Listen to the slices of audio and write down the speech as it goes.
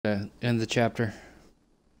End the chapter.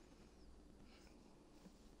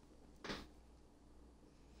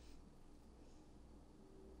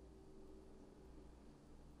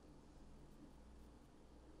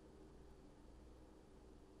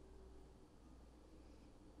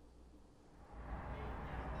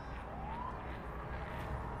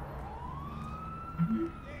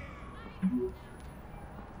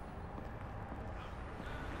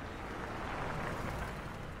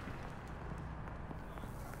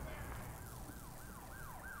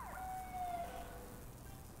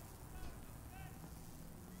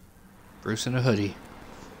 Bruce in a hoodie.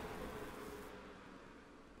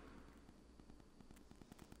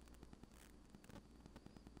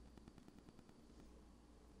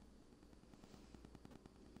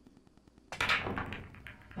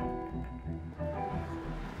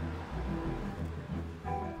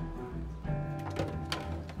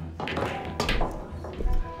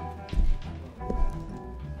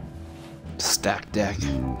 Stack deck.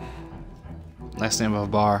 Last name of a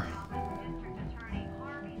bar.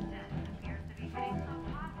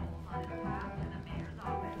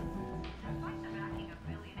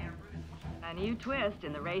 A new twist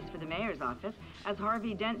in the race for the mayor's office as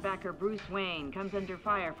Harvey Dent backer Bruce Wayne comes under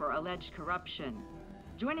fire for alleged corruption.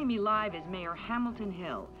 Joining me live is Mayor Hamilton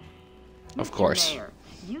Hill. Of course. Mayor,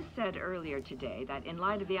 you said earlier today that in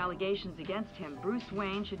light of the allegations against him, Bruce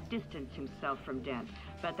Wayne should distance himself from Dent,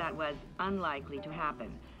 but that was unlikely to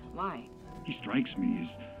happen. Why? He strikes me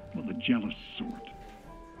as, well, the jealous sort.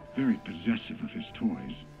 Very possessive of his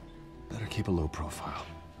toys. Better keep a low profile.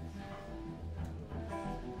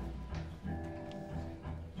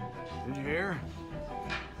 Did you hear?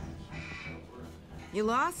 You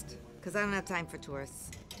lost? Because I don't have time for tourists.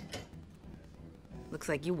 Looks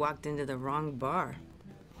like you walked into the wrong bar.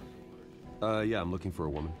 Yeah, I'm looking for a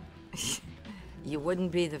woman. You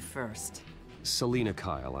wouldn't be the first. Selina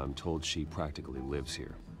Kyle, I'm told she practically lives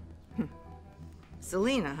here.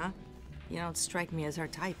 Selina, huh? You don't strike me as her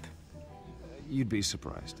type. You'd be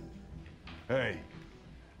surprised. Hey,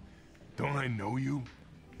 don't I know you?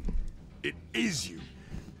 It is you.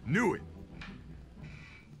 Knew it.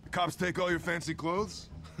 The cops take all your fancy clothes?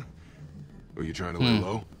 Are you trying to lay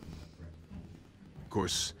low? Of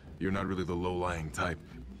course, you're not really the low-lying type.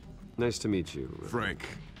 Nice to meet you. Frank.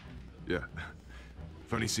 Yeah.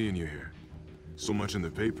 Funny seeing you here. So much in the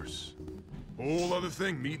papers. Whole other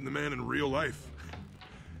thing, meeting the man in real life.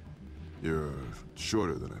 You're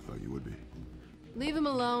shorter than I thought you would be. Leave him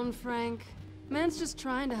alone, Frank. Man's just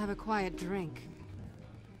trying to have a quiet drink.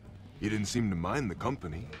 You didn't seem to mind the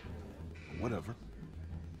company. Whatever.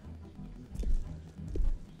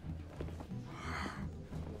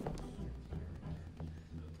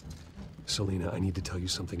 Selina, I need to tell you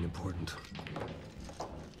something important.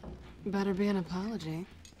 Better be an apology.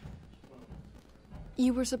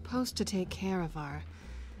 You were supposed to take care of our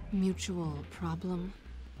mutual problem.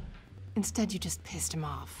 Instead, you just pissed him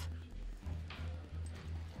off.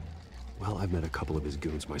 Well, I've met a couple of his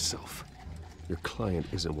goons myself. Your client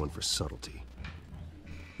isn't one for subtlety.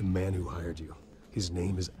 The man who hired you, his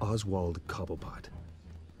name is Oswald Cobblepot.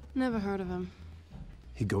 Never heard of him.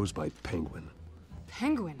 He goes by Penguin.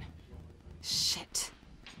 Penguin? Shit.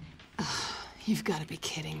 Ugh, you've got to be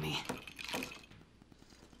kidding me.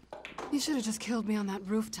 You should have just killed me on that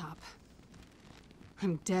rooftop.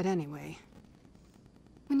 I'm dead anyway.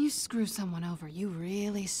 When you screw someone over, you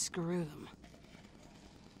really screw them.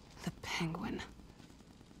 The Penguin.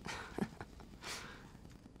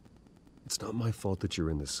 It's not my fault that you're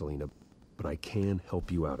in this, Selina, but I can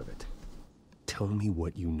help you out of it. Tell me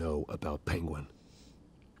what you know about Penguin.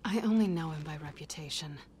 I only know him by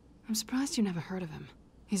reputation. I'm surprised you never heard of him.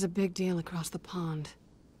 He's a big deal across the pond.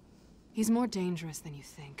 He's more dangerous than you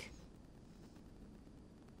think.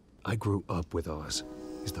 I grew up with Oz.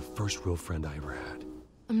 He's the first real friend I ever had.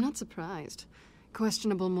 I'm not surprised.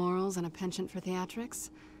 Questionable morals and a penchant for theatrics.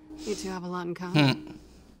 You two have a lot in common.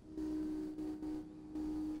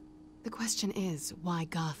 The question is, why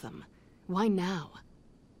Gotham? Why now?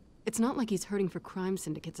 It's not like he's hurting for crime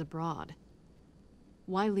syndicates abroad.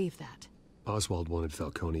 Why leave that? Oswald wanted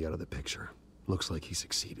Falcone out of the picture. Looks like he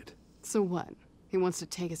succeeded. So what? He wants to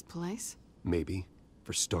take his place? Maybe.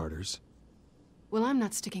 For starters. Well, I'm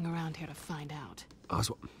not sticking around here to find out.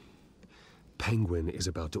 Oswald... Penguin is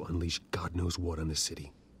about to unleash God knows what on the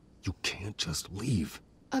city. You can't just leave.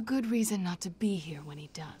 A good reason not to be here when he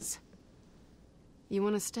does. You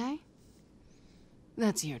want to stay?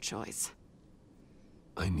 That's your choice.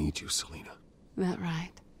 I need you, Selina. That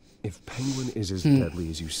right? If Penguin is as deadly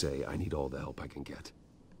as you say, I need all the help I can get.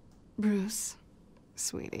 Bruce,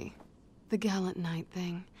 sweetie, the gallant knight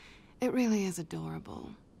thing, it really is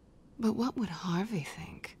adorable. But what would Harvey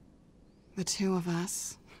think? The two of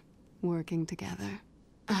us, working together.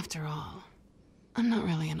 After all, I'm not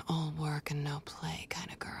really an all work and no play kind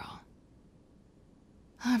of girl.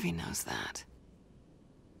 Harvey knows that.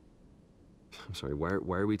 I'm sorry,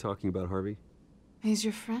 why are we talking about Harvey? He's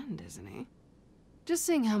your friend, isn't he? Just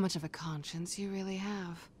seeing how much of a conscience you really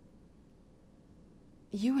have.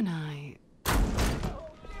 You and I...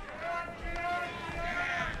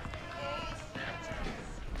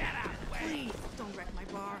 Please, don't wreck my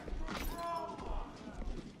bar.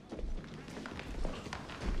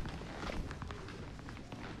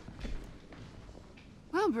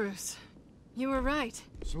 Well, Bruce, you were right.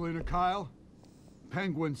 Selina Kyle?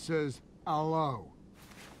 Penguin says hello.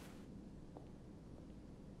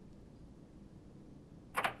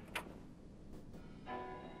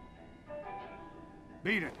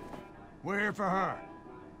 Beat it. We're here for her.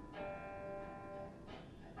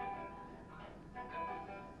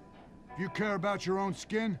 If you care about your own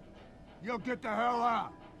skin, you'll get the hell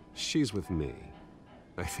out. She's with me.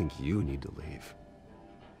 I think you need to leave.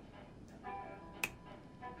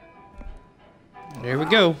 There we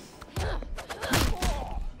go.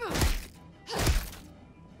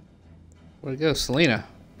 Where'd it go, Selina?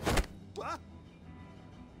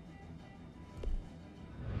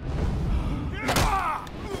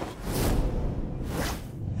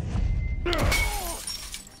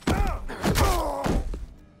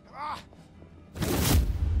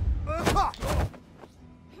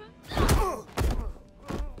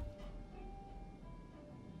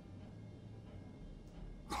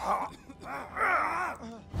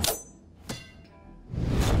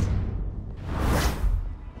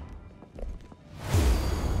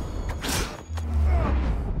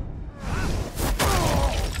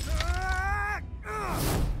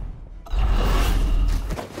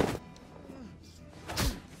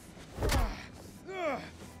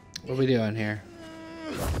 What are we doing here?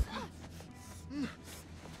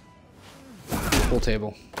 Pool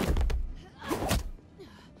table.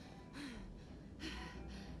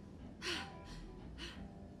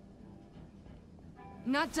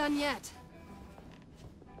 Not done yet.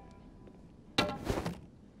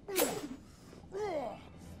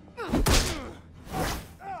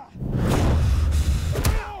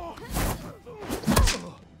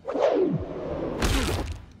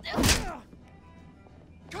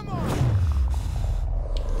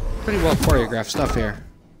 Pretty well choreographed stuff here.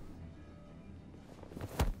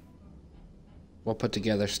 Well put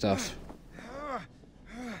together stuff.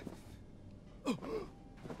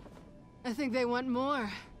 I think they want more.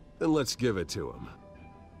 Then let's give it to him.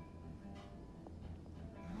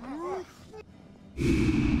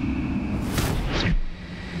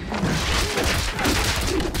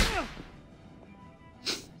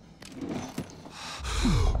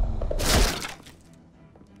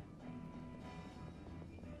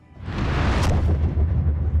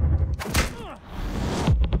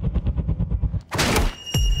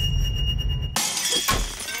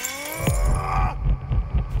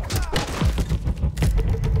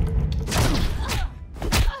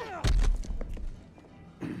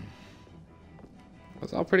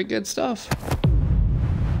 That's all pretty good stuff.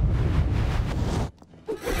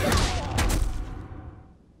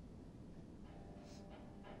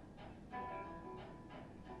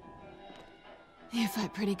 You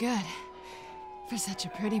fight pretty good. For such a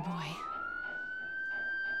pretty boy.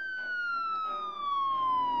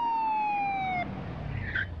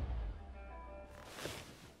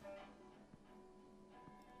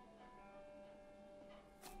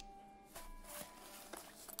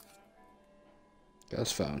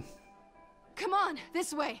 Ghost phone. Come on,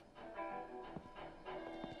 this way.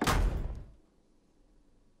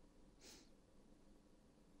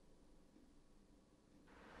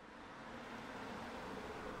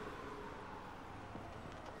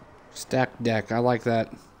 Stacked Deck. I like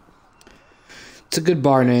that. It's a good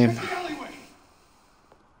bar name. You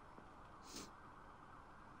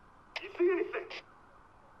see anything?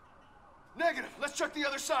 Negative. Let's check the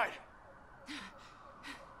other side.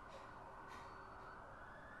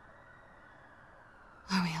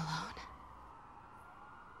 Are we alone?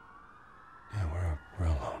 Yeah, we're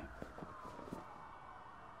alone.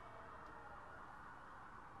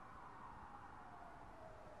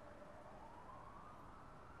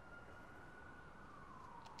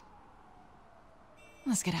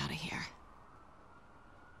 Let's get out of here.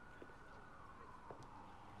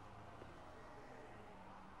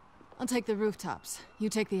 I'll take the rooftops. You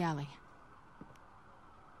take the alley.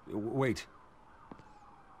 Wait.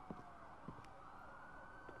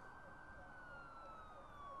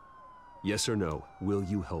 Yes or no, will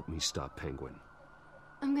you help me stop Penguin?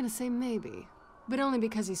 I'm gonna say maybe. But only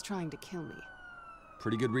because he's trying to kill me.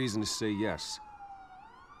 Pretty good reason to say yes.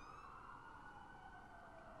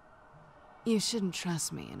 You shouldn't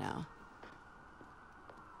trust me, you know.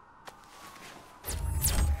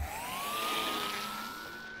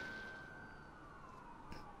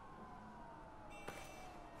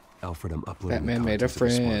 Alfred, I'm uploading Batman the made a contents of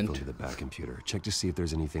the friend. smartphone to the back computer. Check to see if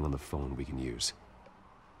there's anything on the phone we can use.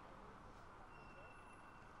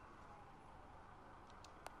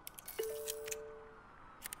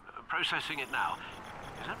 Processing it now.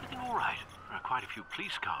 Is everything all right? There are quite a few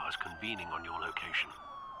police cars convening on your location.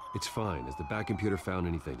 It's fine. Has the back computer found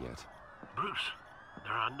anything yet? Bruce,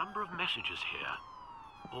 there are a number of messages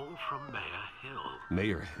here. All from Mayor Hill.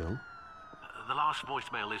 Mayor Hill? The last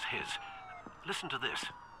voicemail is his. Listen to this.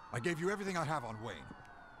 I gave you everything I have on Wayne.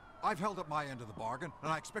 I've held up my end of the bargain,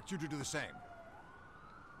 and I expect you to do the same.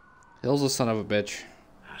 Hill's a son of a bitch.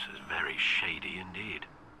 This is very shady indeed.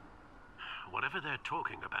 Whatever they're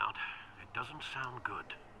talking about, it doesn't sound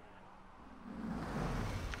good.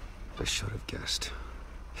 I should have guessed.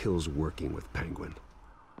 Hill's working with Penguin.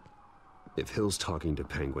 If Hill's talking to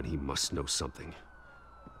Penguin, he must know something.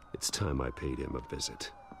 It's time I paid him a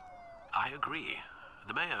visit. I agree.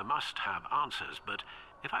 The mayor must have answers, but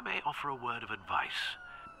if I may offer a word of advice.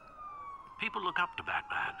 People look up to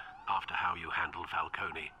Batman after how you handled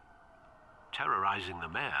Falcone. Terrorizing the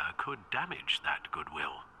mayor could damage that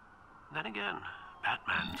goodwill. Then again,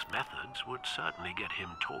 Batman's methods would certainly get him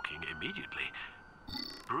talking immediately.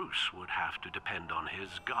 Bruce would have to depend on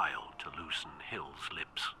his guile to loosen Hill's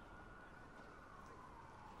lips.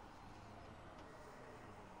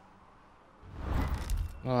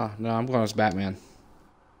 Oh, no, I'm going as Batman.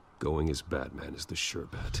 Going as Batman is the sure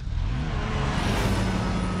bet.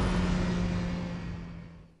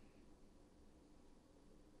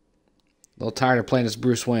 A little tired of playing as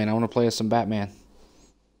Bruce Wayne. I want to play as some Batman.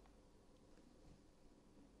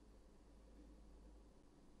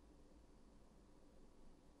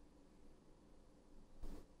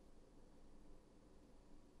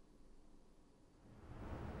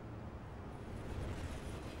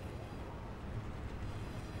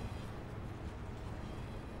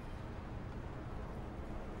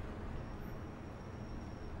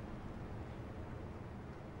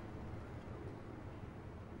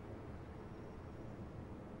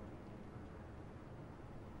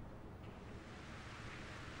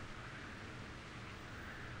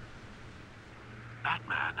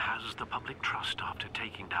 Batman has the public trust after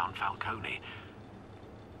taking down Falcone.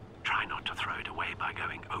 Try not to throw it away by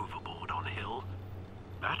going overboard on Hill.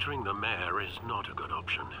 Battering the mayor is not a good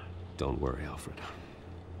option. Don't worry, Alfred.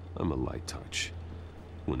 I'm a light touch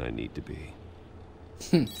when I need to be.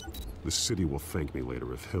 The city will thank me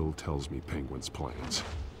later if Hill tells me Penguin's plans.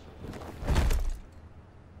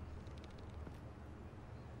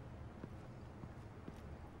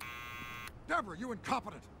 Deborah, you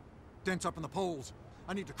incompetent! Dent's up in the polls.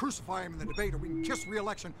 I need to crucify him in the debate or we can kiss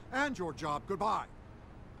re-election and your job goodbye.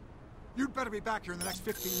 You'd better be back here in the next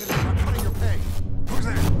 15 minutes or I'm cutting your pay. Who's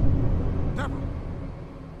there? Deborah?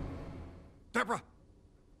 Deborah?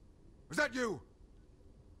 Was that you?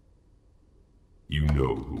 You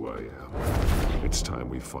know who I am. It's time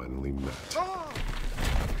we finally met. Ah!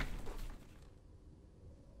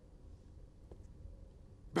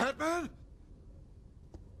 Batman?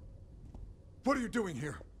 What are you doing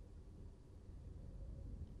here?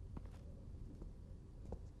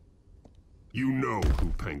 You know who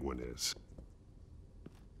Penguin is.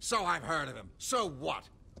 So I've heard of him. So what?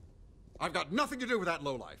 I've got nothing to do with that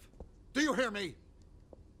lowlife. Do you hear me?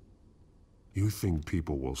 You think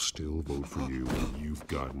people will still vote for you when you've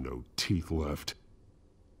got no teeth left?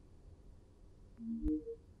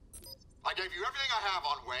 I gave you everything I have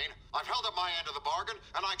on Wayne. I've held up my end of the bargain,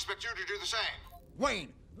 and I expect you to do the same. Wayne,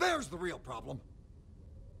 there's the real problem.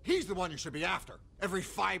 He's the one you should be after. Every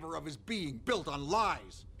fiber of his being built on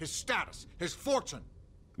lies, his status, his fortune.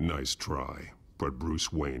 Nice try, but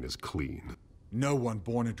Bruce Wayne is clean. No one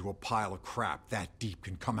born into a pile of crap that deep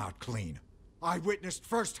can come out clean. I witnessed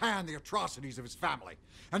firsthand the atrocities of his family,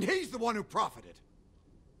 and he's the one who profited.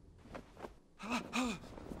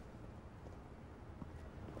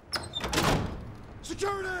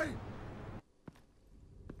 Security!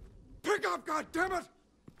 Pick up, goddammit!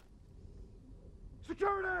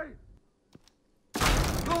 Security!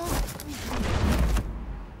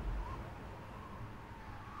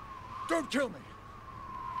 Don't kill me!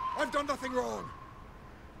 I've done nothing wrong!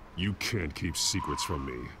 You can't keep secrets from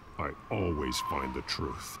me. I always find the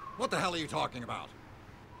truth. What the hell are you talking about?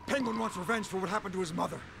 Penguin wants revenge for what happened to his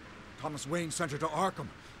mother. Thomas Wayne sent her to Arkham,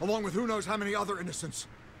 along with who knows how many other innocents.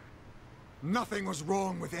 Nothing was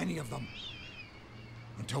wrong with any of them.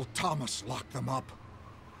 Until Thomas locked them up.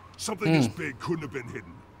 Something this big couldn't have been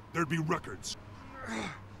hidden. There'd be records.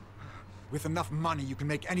 With enough money, you can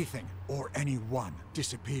make anything, or anyone,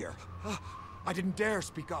 disappear. I didn't dare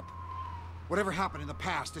speak up. Whatever happened in the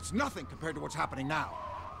past, it's nothing compared to what's happening now.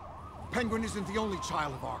 Penguin isn't the only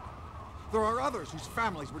child of Arkham. There are others whose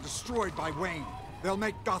families were destroyed by Wayne. They'll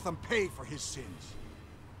make Gotham pay for his sins.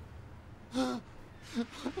 No.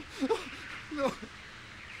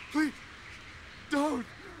 Please. Don't.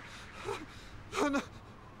 No.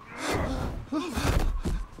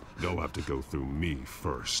 They'll have to go through me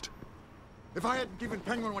first. If I hadn't given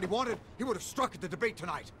Penguin what he wanted, he would have struck at the debate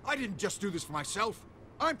tonight. I didn't just do this for myself.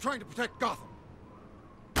 I'm trying to protect Gotham.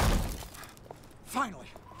 Finally.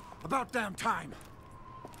 About damn time.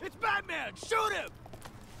 It's Batman! Shoot him!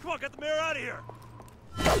 Come on, get the mayor out of here!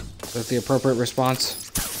 That's the appropriate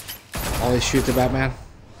response. Always shoot the Batman.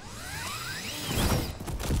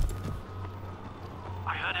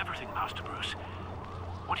 I heard everything, Master Bruce.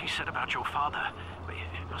 What he said about your father,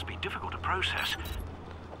 it must be difficult to process.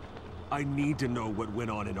 I need to know what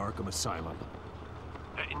went on in Arkham Asylum.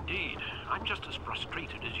 Indeed. I'm just as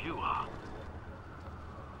frustrated as you are.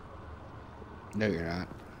 No, you're not.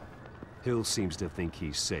 Hill seems to think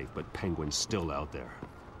he's safe, but Penguin's still out there.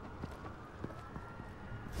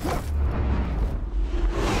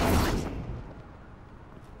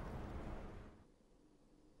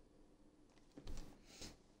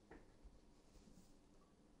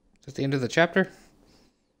 Is that the end of the chapter?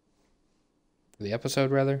 The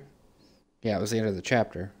episode, rather? Yeah, it was the end of the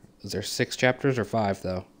chapter. Is there 6 chapters or 5,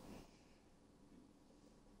 though?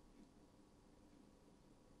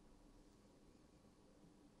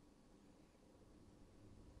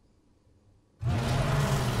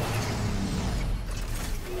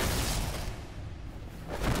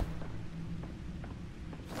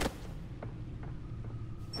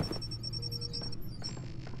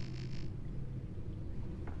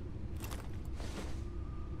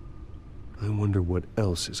 I wonder what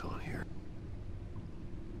else is on here.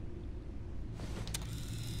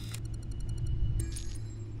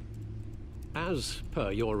 As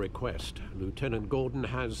per your request, Lieutenant Gordon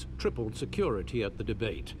has tripled security at the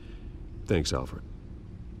debate. Thanks, Alfred.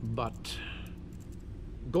 But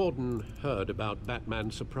Gordon heard about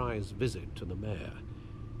Batman's surprise visit to the mayor.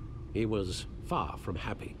 He was far from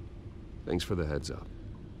happy. Thanks for the heads up.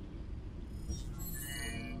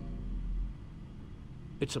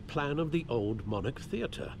 It's a plan of the old Monarch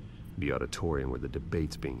Theater. The auditorium where the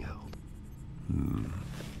debate's being held.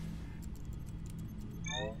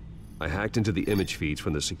 I hacked into the image feeds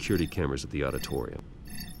from the security cameras at the auditorium.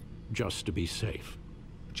 Just to be safe.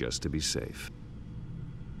 Just to be safe.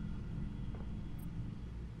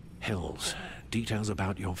 Hills, details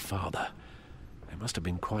about your father. They must have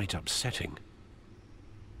been quite upsetting.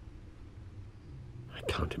 I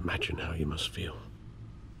can't imagine how you must feel.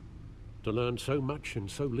 To learn so much in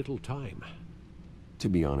so little time. To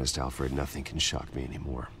be honest, Alfred, nothing can shock me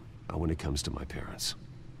anymore. Not when it comes to my parents.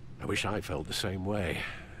 I wish I felt the same way.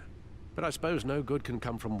 But I suppose no good can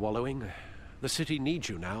come from wallowing. The city needs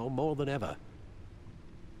you now more than ever.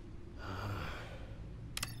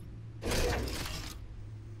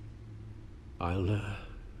 I'll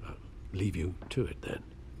leave you to it then.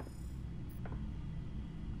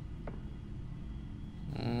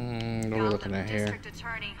 What are we looking at here? District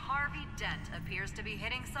Attorney Harvey Dent appears to be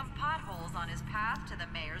hitting some potholes on his path to the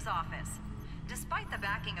mayor's office. Despite the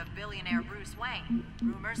backing of billionaire Bruce Wayne,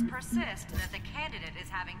 rumors persist that the candidate is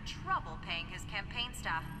having trouble paying his campaign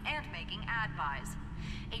staff and making ad buys.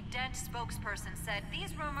 A Dent spokesperson said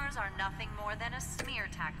these rumors are nothing more than a smear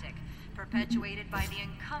tactic, perpetuated by the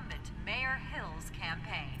incumbent Mayor Hill's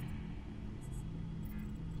campaign.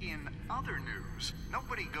 In other news,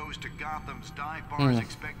 nobody goes to Gotham's dive bars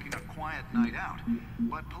expecting a quiet night out,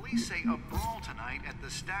 but police say a brawl tonight at the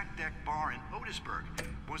Stack Deck Bar in Otisburg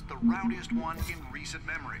was the rowdiest one in recent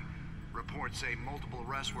memory. Reports say multiple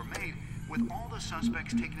arrests were made, with all the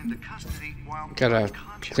suspects taken into custody while gotta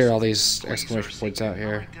clear all these exclamation points out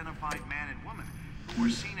here. Unidentified man and woman who were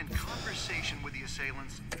seen in conversation with the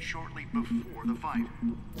assailants shortly before the fight.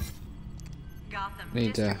 Gotham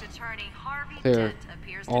Need to District Attorney Harvey clear Dent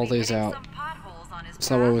appears all to be these hitting out. some potholes on his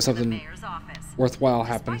So that way when path to the something mayor's office. worthwhile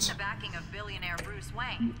Despite happens. the backing of billionaire Bruce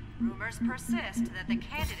Wayne, rumors persist that the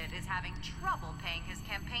candidate is having trouble paying his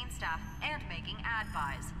campaign staff and making ad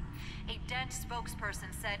buys. A Dent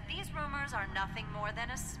spokesperson said these rumors are nothing more than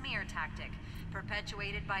a smear tactic,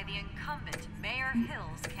 perpetuated by the incumbent Mayor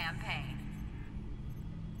Hill's campaign.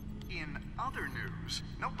 In other news,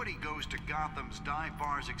 nobody goes to Gotham's dive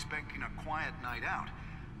bars expecting a quiet night out,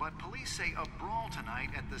 but police say a brawl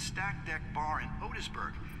tonight at the Stack Deck Bar in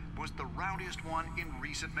Otisburg was the rowdiest one in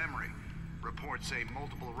recent memory. Reports say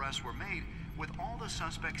multiple arrests were made, with all the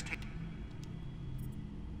suspects taken.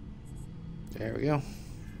 There we go.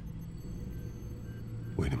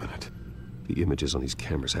 Wait a minute. The images on these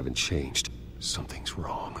cameras haven't changed. Something's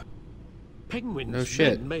wrong. Penguin's No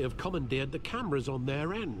shit. men may have commandeered the cameras on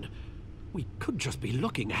their end. We could just be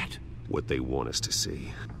looking at What they want us to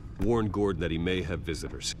see. Warn Gordon that he may have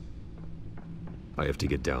visitors. I have to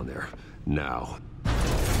get down there. Now.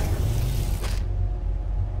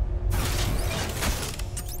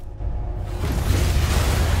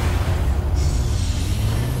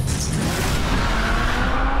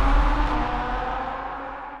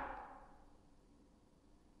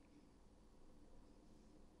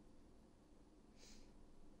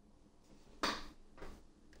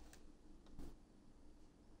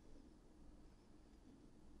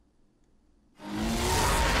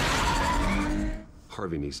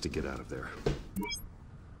 Harvey needs to get out of there.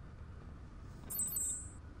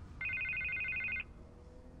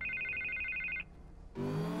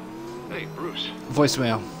 Hey, Bruce.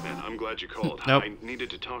 Voicemail. Man, I'm glad you called. Nope. I needed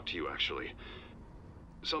to talk to you, actually.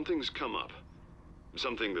 Something's come up.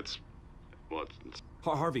 Something that's... well, it's...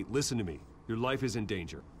 Harvey, listen to me. Your life is in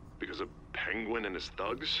danger. because of Penguin and his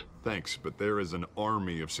thugs? Thanks, but there is an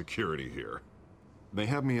army of security here. They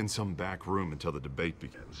have me in some back room until the debate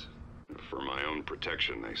begins. For my own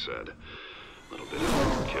protection, they said. A little bit of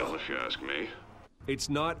overkill, if you ask me. It's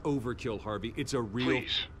not overkill, Harvey. It's a real...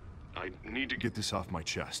 Please, I need to Get this off my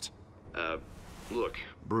chest. Look.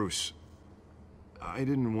 Bruce, I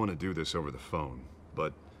didn't want to do this over the phone,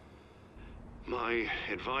 but... My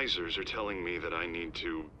advisors are telling me that I need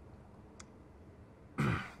to...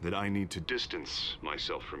 that I need to... distance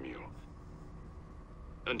myself from you.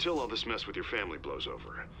 Until all this mess with your family blows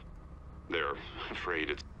over. They're afraid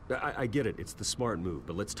it's... I get it. It's the smart move,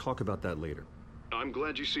 but let's talk about that later. I'm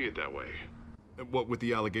glad you see it that way. What with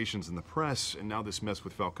the allegations in the press, and now this mess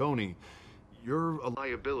with Falcone, you're a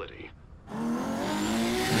liability.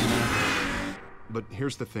 But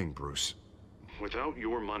here's the thing, Bruce. Without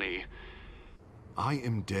your money... I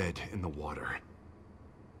am dead in the water.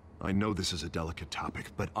 I know this is a delicate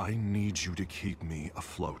topic, but I need you to keep me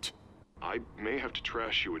afloat. I may have to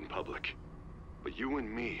trash you in public, but you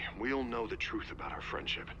and me, we'll know the truth about our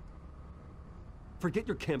friendship. Forget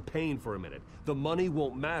your campaign for a minute. The money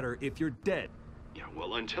won't matter if you're dead. Yeah,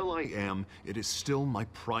 well, until I am, it is still my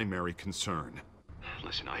primary concern.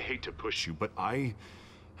 Listen, I hate to push you, But I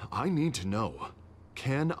need to know.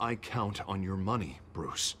 Can I count on your money,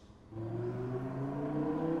 Bruce?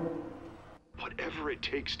 Whatever it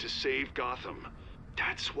takes to save Gotham.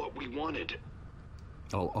 That's what we wanted.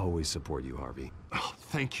 I'll always support you, Harvey. Oh,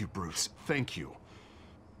 thank you, Bruce. Thank you.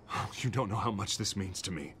 You don't know how much this means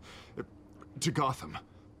to me. To Gotham.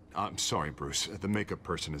 I'm sorry, Bruce. The makeup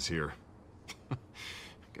person is here.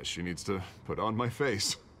 Guess she needs to put on my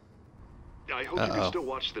face. I hope you can still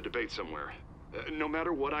watch the debate somewhere. No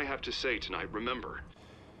matter what I have to say tonight, remember.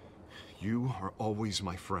 You are always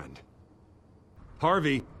my friend.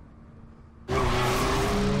 Harvey!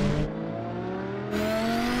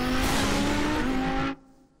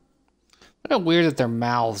 Kind of weird that their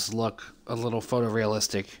mouths look a little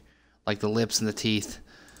photorealistic, like the lips and the teeth,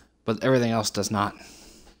 but everything else does not.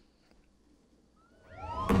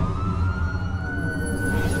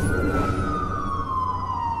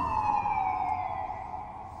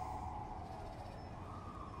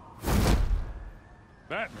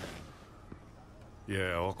 Batman.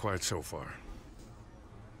 Yeah, all quiet so far.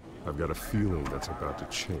 I've got a feeling that's about to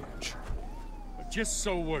change. But just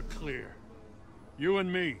so we're clear, you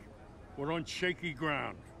and me, we're on shaky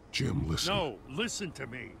ground. Jim, listen. No, listen to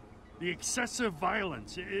me. The excessive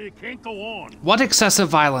violence, it can't go on. What excessive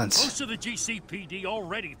violence? Most of the GCPD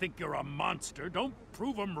already think you're a monster. Don't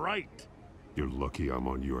prove them right. You're lucky I'm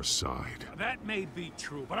on your side. That may be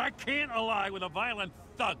true, but I can't ally with a violent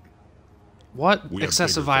thug. What We have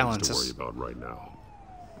excessive bigger violence things to is... worry about right now.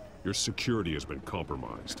 Your security has been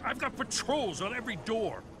compromised. I've got patrols on every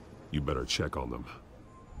door. You better check on them.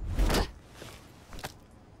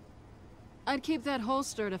 I'd keep that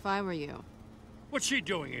holstered if I were you. What's she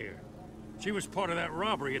doing here? She was part of that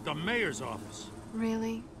robbery at the mayor's office.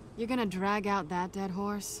 Really? You're gonna drag out that dead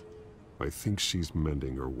horse? I think she's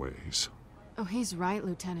mending her ways. Oh, he's right,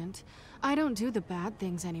 Lieutenant. I don't do the bad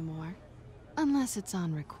things anymore. Unless it's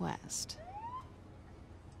on request.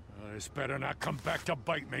 This better not come back to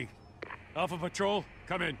bite me. Alpha Patrol,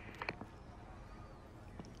 come in.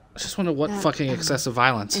 I just wonder what That, fucking excessive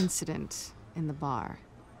violence. Incident in the bar.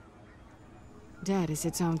 Dead is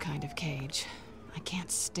its own kind of cage. I can't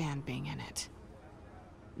stand being in it.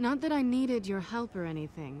 Not that I needed your help or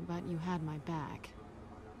anything, but you had my back.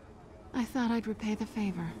 I thought I'd repay the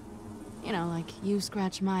favor. You know, like you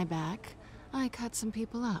scratch my back, I cut some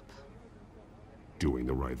people up. Doing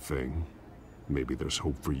the right thing? Maybe there's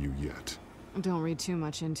hope for you yet. Don't read too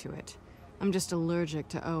much into it. I'm just allergic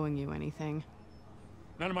to owing you anything.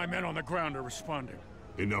 None of my men on the ground are responding.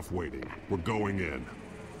 Enough waiting. We're going in.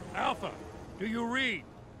 Alpha, do you read?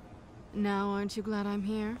 Now aren't you glad I'm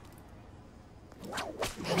here?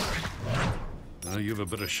 You have a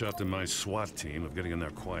better shot than my SWAT team of getting in there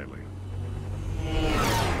quietly.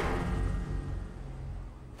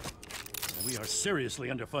 We are seriously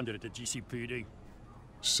underfunded at the GCPD.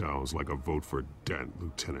 Sounds like a vote for Dent,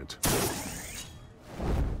 Lieutenant.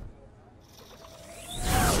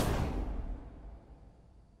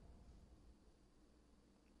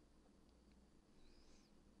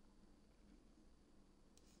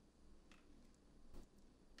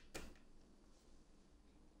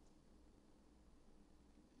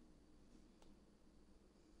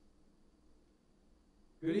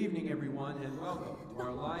 Good evening, everyone, and welcome to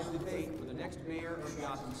our live debate for the next mayor of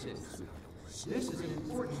Gotham City. This is an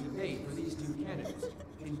important debate for these two candidates,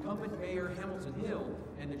 incumbent Mayor Hamilton Hill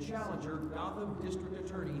and the challenger Gotham District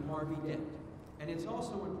Attorney Harvey Dent. And it's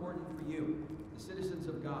also important for you, the citizens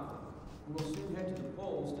of Gotham, who will soon head to the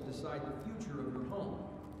polls to decide the future of your home,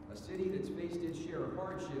 a city that's faced its share of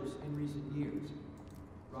hardships in recent years.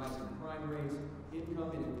 Rising crime rates,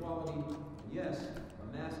 income inequality, and yes, a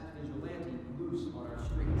masked vigilante loose on our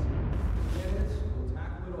streets. The candidates will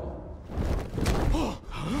tackle it all.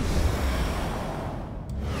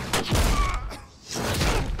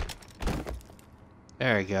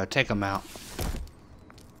 There you go. Take them out.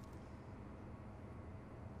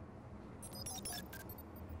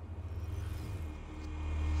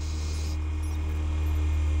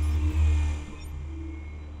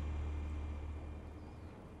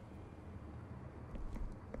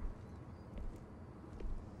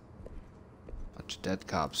 Bunch of dead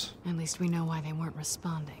cops. At least we know why they weren't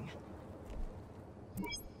responding.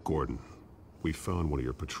 Gordon, we found one of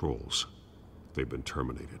your patrols. They've been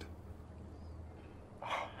terminated.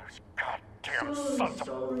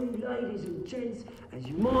 Sorry, ladies and gents. As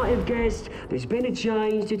you might have guessed, there's been a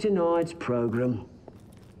change to tonight's program.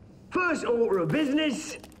 First order of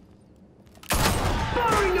business,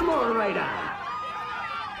 firing the moderator.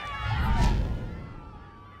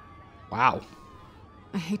 Wow.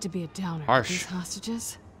 I hate to be a downer. Harsh. These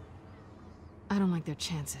hostages, I don't like their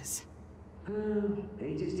chances.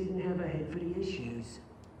 They just didn't have a head for the issues.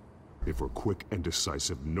 If we're quick and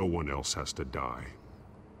decisive, no one else has to die.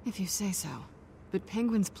 If you say so. But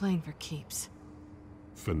Penguin's playing for keeps.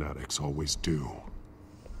 Fanatics always do.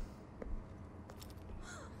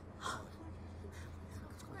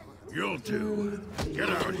 You'll do. Get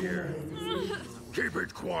out here. Keep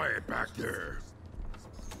it quiet back there.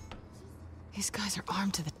 These guys are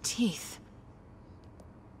armed to the teeth.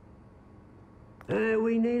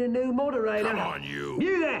 We need a new moderator. Come on, you.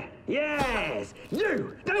 You there? Yes.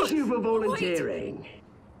 You. Thank you for volunteering.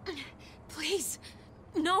 Please.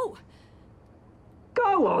 No.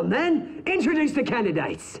 Go on, then. Introduce the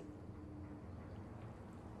candidates.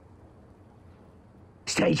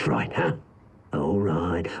 Stage fright, huh? All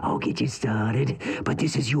right, I'll get you started, but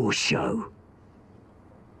this is your show.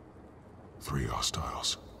 3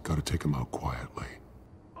 hostiles. Gotta take them out quietly.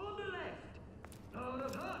 On the left, out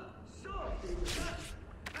of hot, soft and tough,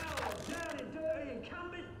 our down and dirty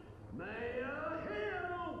incumbent, Mayor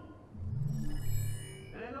Hill.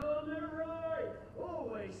 And on the right,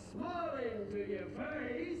 always smiling to your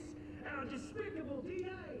face, our despicable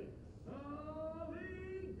DA,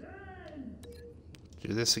 Harvey Dent.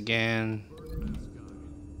 Do this again.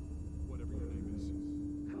 Whatever your name is.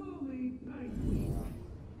 Call me Penguin.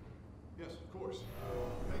 Yes, of course.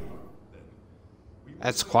 Penguin, then. We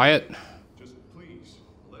That's quiet. Just please,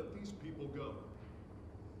 let these people go.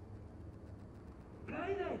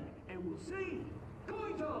 Play then, and we'll see.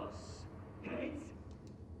 Coin toss. Heads.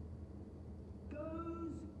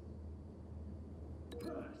 Goes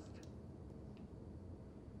first.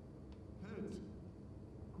 Heads.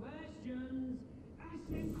 Questions. Ask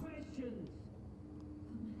them questions.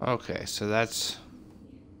 Okay, so that's...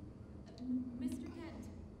 Mr. Dent,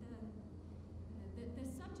 the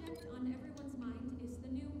subject on everyone's mind is the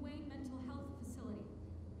new Wayne Mental Health Facility.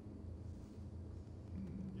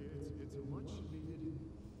 Yeah, it's a much-needed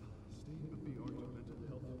state-of-the-art mental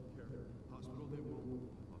health care hospital that will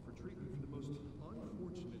offer treatment for the most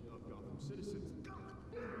unfortunate of Gotham citizens.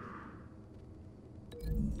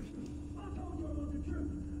 I told you I want the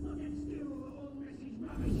truth. Look at still all this is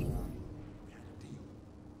rubbish.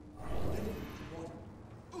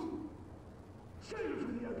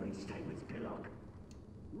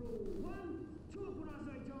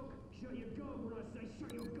 Shut your gun when I say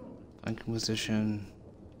shut your gun. Inquisition.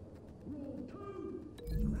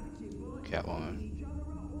 Catwoman.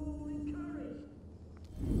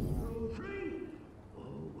 Rule 3.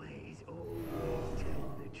 Always tell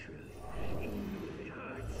the truth, even if it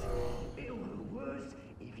hurts. It'll hurt worse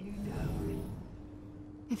if you don't.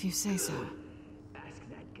 If you say so. Ask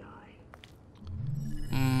that guy.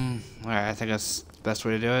 Alright, I think that's the best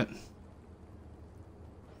way to do it.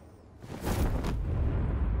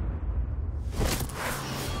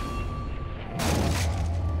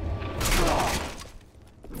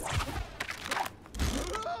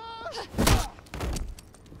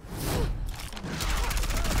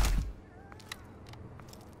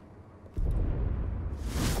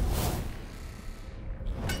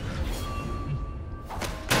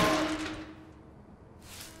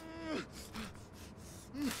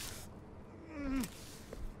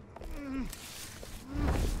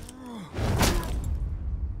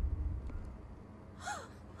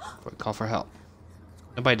 Call for help.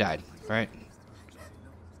 Nobody died, right?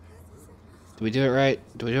 Did we do it right?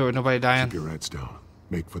 Did we do it with nobody dying? Keep your heads down.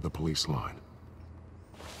 Make for the police line.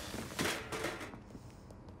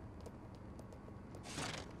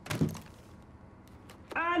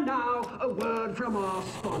 And now, a word from our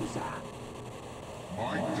sponsor.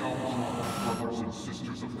 My downtrodden brothers and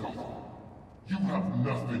sisters of Gotham, you have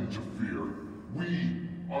nothing to fear. We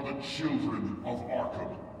are the children of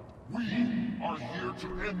Arkham. We are here to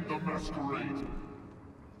end the masquerade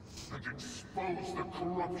and expose the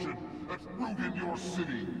corruption at root in your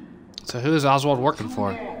city. So who is Oswald working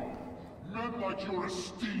for? Men like your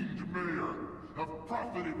esteemed mayor have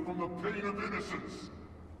profited from the pain of innocence.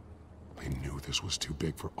 I knew this was too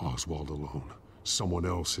big for Oswald alone. Someone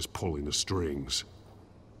else is pulling the strings.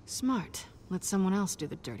 Smart. Let someone else do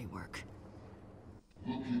the dirty work.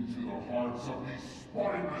 Look into the hearts of these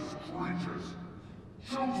spineless creatures.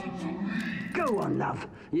 Chosen to lead. Go on, love.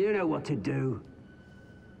 You know what to do.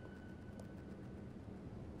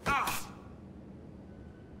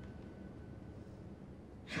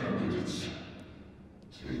 Candidates,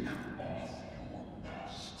 take off your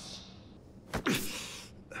masks.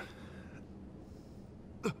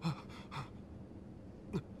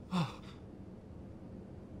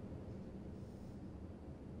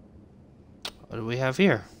 What do we have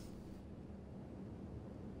here?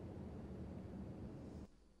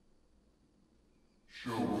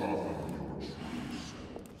 Show Gotham your true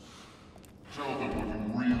selves. Tell them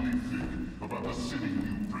what you really think about the city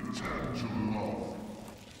you pretend to love.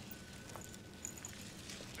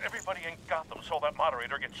 Everybody in Gotham saw that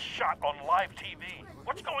moderator get shot on live TV.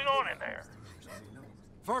 What's going on in there?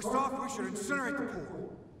 First off, we should incinerate the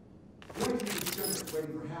pool.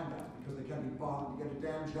 Waiting for handouts because they can't be bought to get a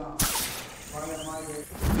damn job. Right on my way.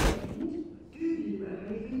 Do you have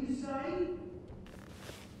anything to say?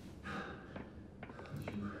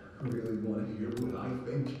 You really want to hear what I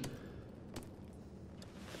think?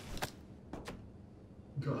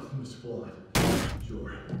 Gotham is flawed.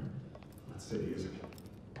 Sure. Not city, is it?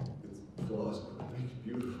 Its flaws make it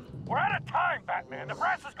beautiful. We're out of time, Batman. The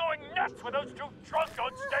brass is going nuts with those two drunks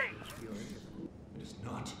on stage. It is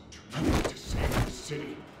not trying to save the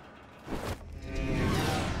city.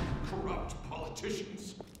 Corrupt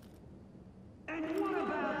politicians. And what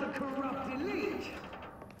about the corrupt elite?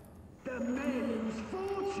 The men whose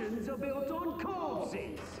fortunes are built on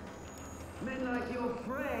corpses. Men like your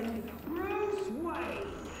friend, Bruce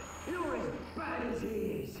Wayne. You're as bad as he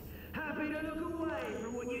is. Happy to look away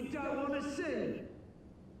from what you don't want to see.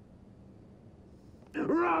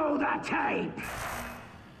 Roll the tape!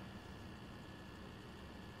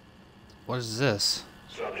 What is this?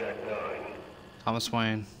 Subject 9. Thomas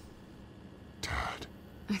Wayne.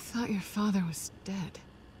 I thought your father was dead.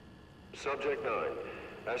 Subject 9.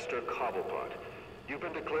 Esther Cobblepot. You've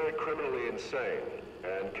been declared criminally insane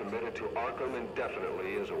and committed to Arkham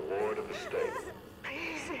indefinitely as a ward of the state.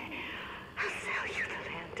 Please, I'll sell you the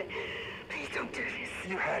land. Please don't do this.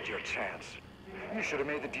 You had your chance. You should have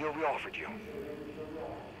made the deal we offered you.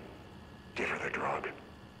 Give her the drug.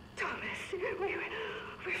 Thomas,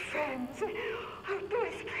 we're friends. Our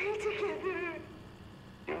boys play together.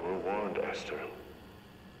 You were warned, Esther.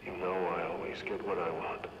 You know I always get what I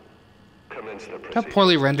want. Commence the Look proceedings. how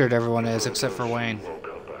poorly rendered everyone is, except for Wayne. Won't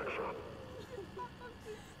come back from.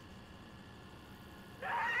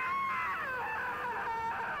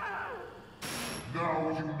 Now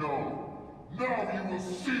you know. Now you will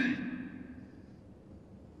see.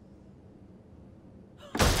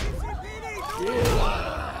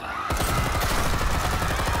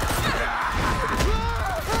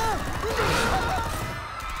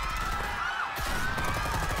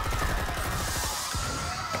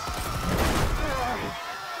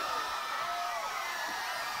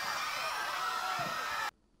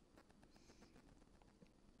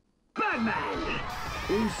 Batman!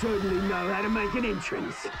 You certainly know how to make an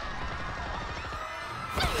entrance.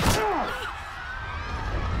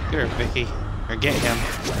 Get her, Vicky. Or get him.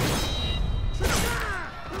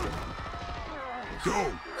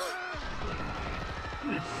 Go!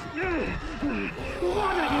 Why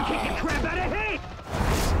don't you kick the crap out of him?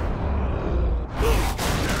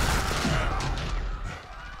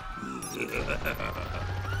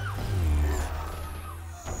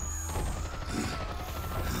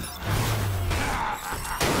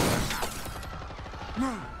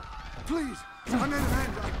 No, please, I made an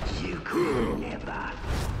end. You could never.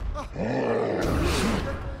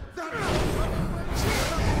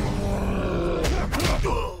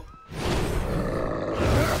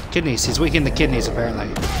 Kidneys. He's weak in the kidneys, apparently.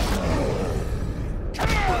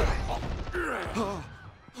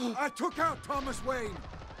 I took out Thomas Wayne.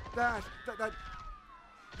 That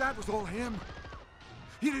was all him.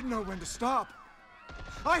 He didn't know when to stop.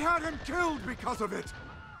 I had him killed because of it.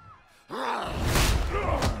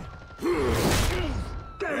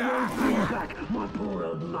 They won't bring back my poor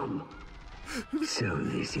old mum. So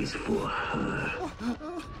this is for her.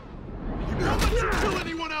 Don't let you kill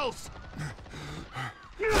anyone else!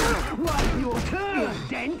 What's your turn,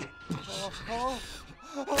 Dent?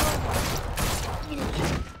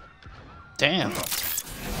 Damn.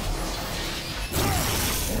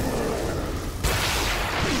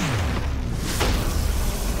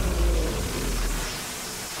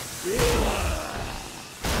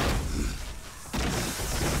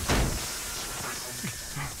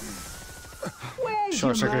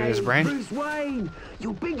 Short circuited his brain. Bruce Wayne,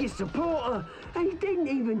 your biggest supporter, and he didn't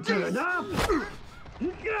even turn up.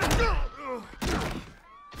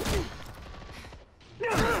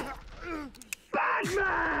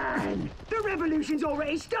 Batman! The revolution's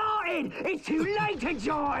already started! It's too late to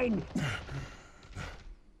join!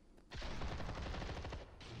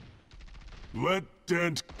 Let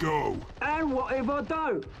Dent go. And what if I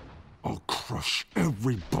don't? I'll crush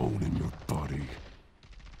every bone in your body.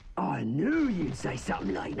 I knew you'd say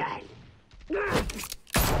something like that.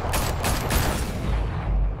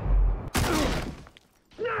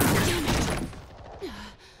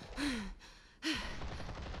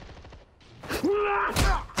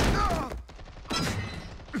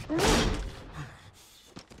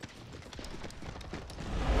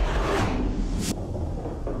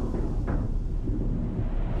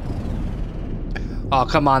 Oh,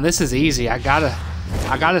 come on, this is easy. I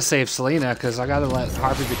gotta save Selina because I gotta let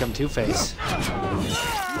Harvey become Two-Face.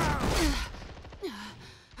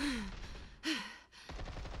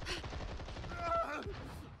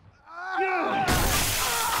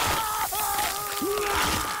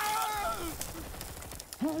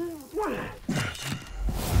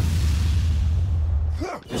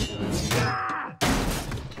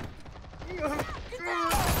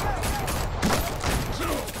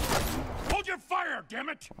 Hold your fire, damn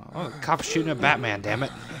it! Oh, the cops shooting at Batman, damn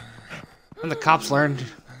it. And the cops learned.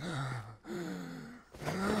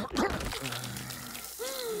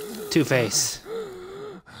 Two-Face.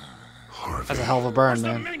 That's a hell of a burn, Where's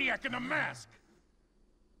man. the maniac in the mask?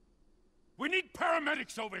 We need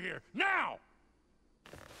paramedics over here, now!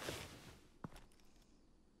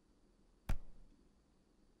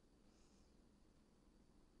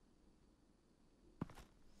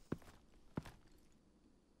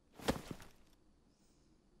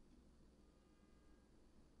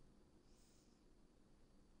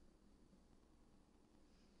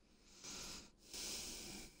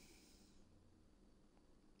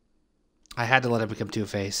 I had to let him become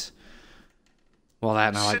Two-Face. Well, that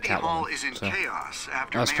and I like City Hall Catwoman. is in So. chaos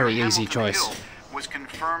after That was a Mayor pretty easy Hamilton choice. Hill was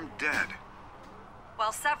confirmed dead.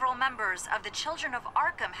 While several members of the Children of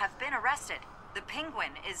Arkham have been arrested, the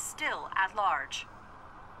Penguin is still at large.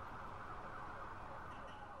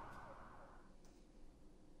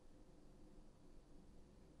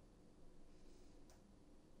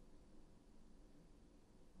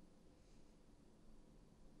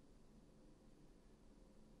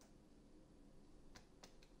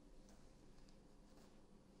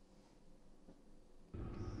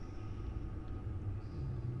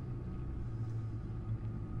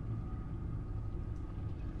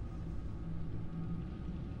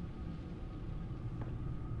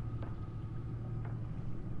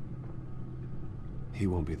 He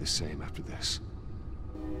won't be the same after this.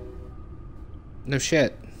 No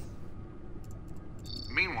shit.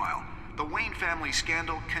 Meanwhile, the Wayne family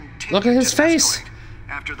scandal continued Look at his to face. escalate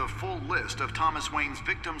after the full list of Thomas Wayne's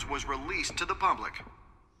victims was released to the public.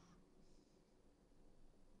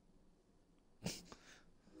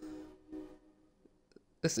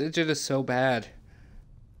 This engine is so bad.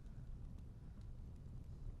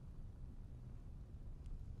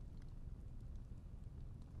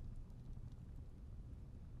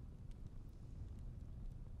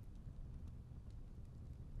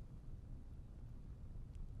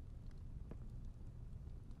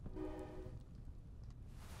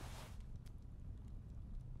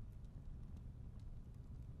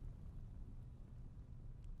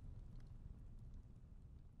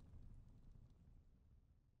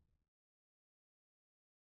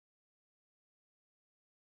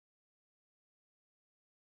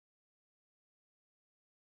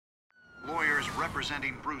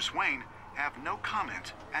 representing Bruce Wayne have no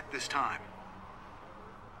comment at this time.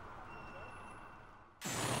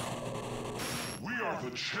 We are the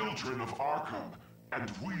children of Arkham,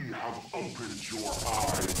 and we have opened your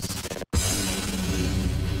eyes.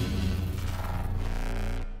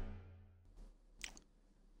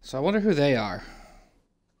 So I wonder who they are.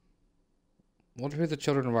 I wonder who the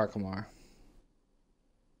children of Arkham are.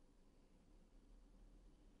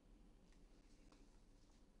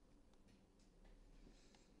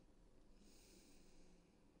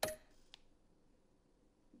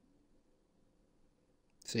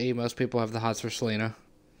 See, most people have the hots for Selina.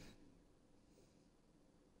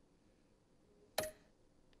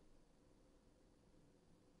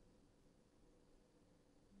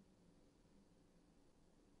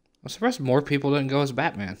 I'm surprised more people didn't go as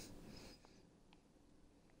Batman.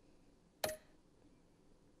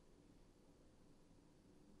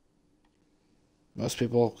 Most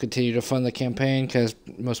people continue to fund the campaign because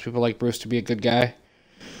most people like Bruce to be a good guy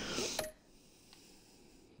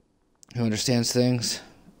who understands things.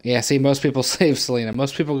 Yeah, see, most people save Selina.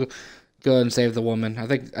 Most people go and save the woman. I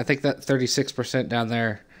think that 36% down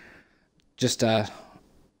there just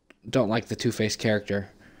don't like the Two-Face character.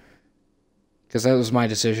 Because that was my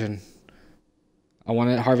decision. I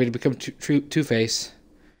wanted Harvey to become Two-Face,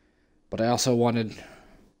 but I also wanted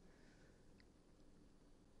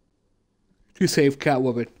to save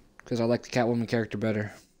Catwoman because I like the Catwoman character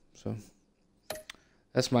better. So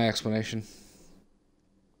that's my explanation.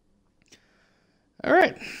 All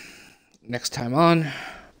right. Next time on.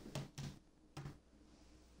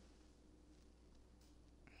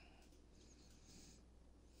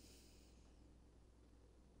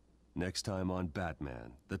 Next time on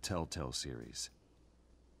Batman, the Telltale series.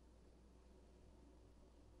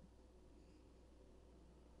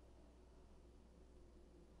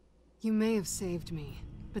 You may have saved me,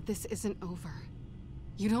 but this isn't over.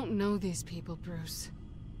 You don't know these people, Bruce.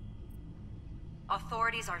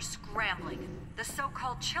 Authorities are scrambling. The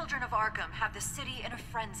so-called Children of Arkham have the city in a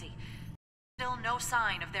frenzy. Still no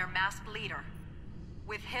sign of their masked leader.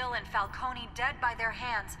 With Hill and Falcone dead by their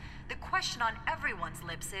hands, the question on everyone's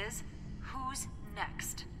lips is, who's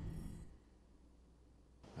next?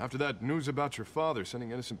 After that news about your father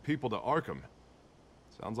sending innocent people to Arkham,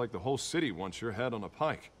 sounds like the whole city wants your head on a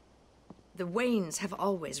pike. The Waynes have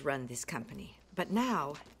always run this company, but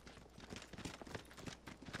now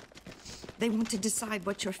they want to decide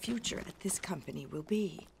what your future at this company will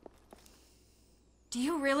be. Do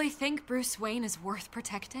you really think Bruce Wayne is worth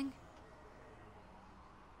protecting?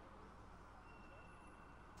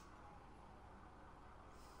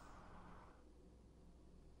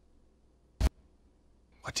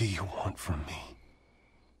 What do you want from me?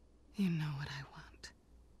 You know what I want.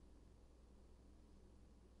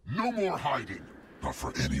 No more hiding, not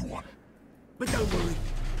for anyone. But don't worry,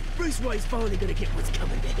 Bruce Wayne's finally gonna get what's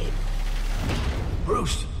coming to him.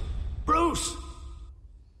 Bruce! Bruce!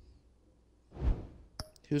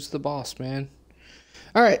 Who's the boss, man?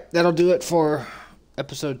 All right, that'll do it for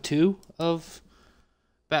episode 2 of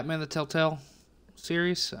Batman the Telltale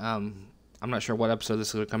series. I'm not sure what episode this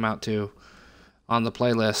is going to come out to on the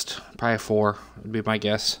playlist. Probably 4 would be my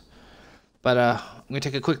guess. But I'm going to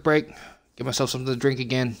take a quick break, get myself something to drink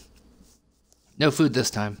again. No food this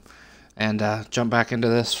time. And jump back into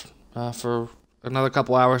this for another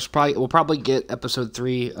couple hours. We'll probably get episode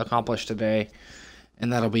 3 accomplished today,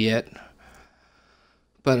 and that'll be it.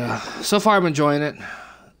 But so far I'm enjoying it.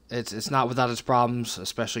 It's not without its problems,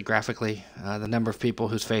 especially graphically. The number of people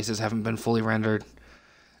whose faces haven't been fully rendered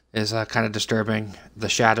is kind of disturbing. The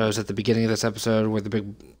shadows at the beginning of this episode were the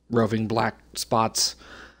big roving black spots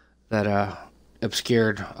that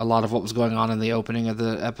obscured a lot of what was going on in the opening of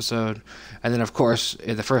the episode. And then, of course,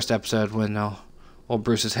 in the first episode when old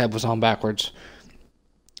Bruce's head was on backwards.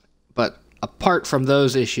 But apart from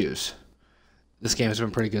those issues, this game has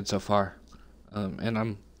been pretty good so far. And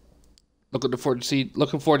I'm looking forward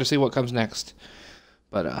to see what comes next.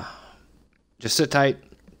 But just sit tight.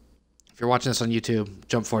 If you're watching this on YouTube,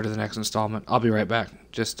 jump forward to the next installment. I'll be right back.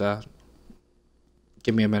 Just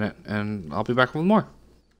give me a minute, and I'll be back with more.